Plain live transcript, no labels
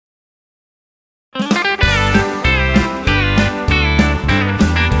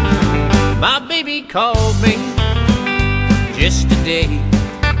My baby called me just today.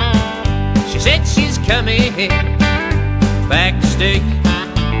 She said she's coming back to stay.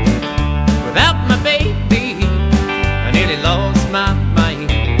 Without my baby, I nearly lost my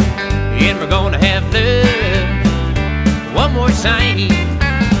mind. And we're gonna have love one more time.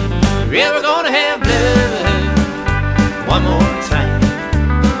 Yeah, we're gonna have love one more time.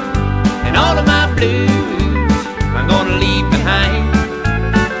 And all of my blues I'm gonna leave behind.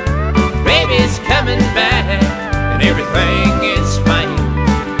 Baby's coming back and everything is fine.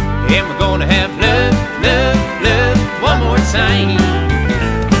 And we're gonna have love, love, love one more time.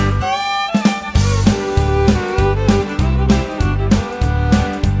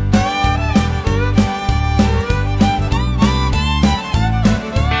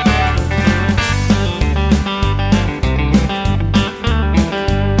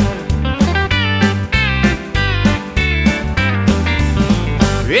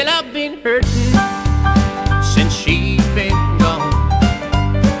 Well, I've been hurting since she's been gone,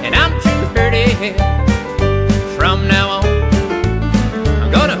 and I'm too hurting from now on. I'm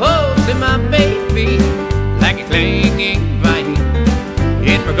gonna hold to my baby like a clinging vine,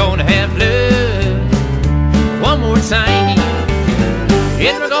 and we're gonna have love one more time.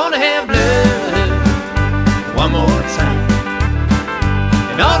 And we're gonna have love one more time.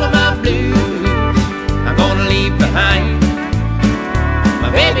 And all of my blues I'm gonna leave behind. My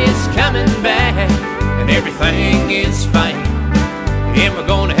baby's coming back and everything is fine. And we're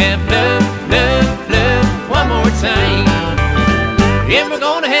gonna have love, love, love one more time. And we're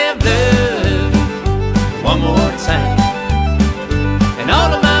gonna have love one more time. And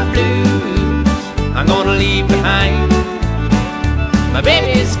all of my blues I'm gonna leave behind. My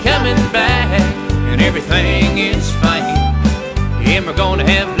baby's coming back and everything is fine. And we're gonna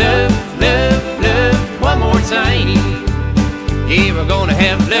have love, love, love one more time. Yeah, we're gonna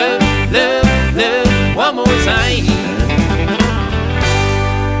have love, love, love one more time.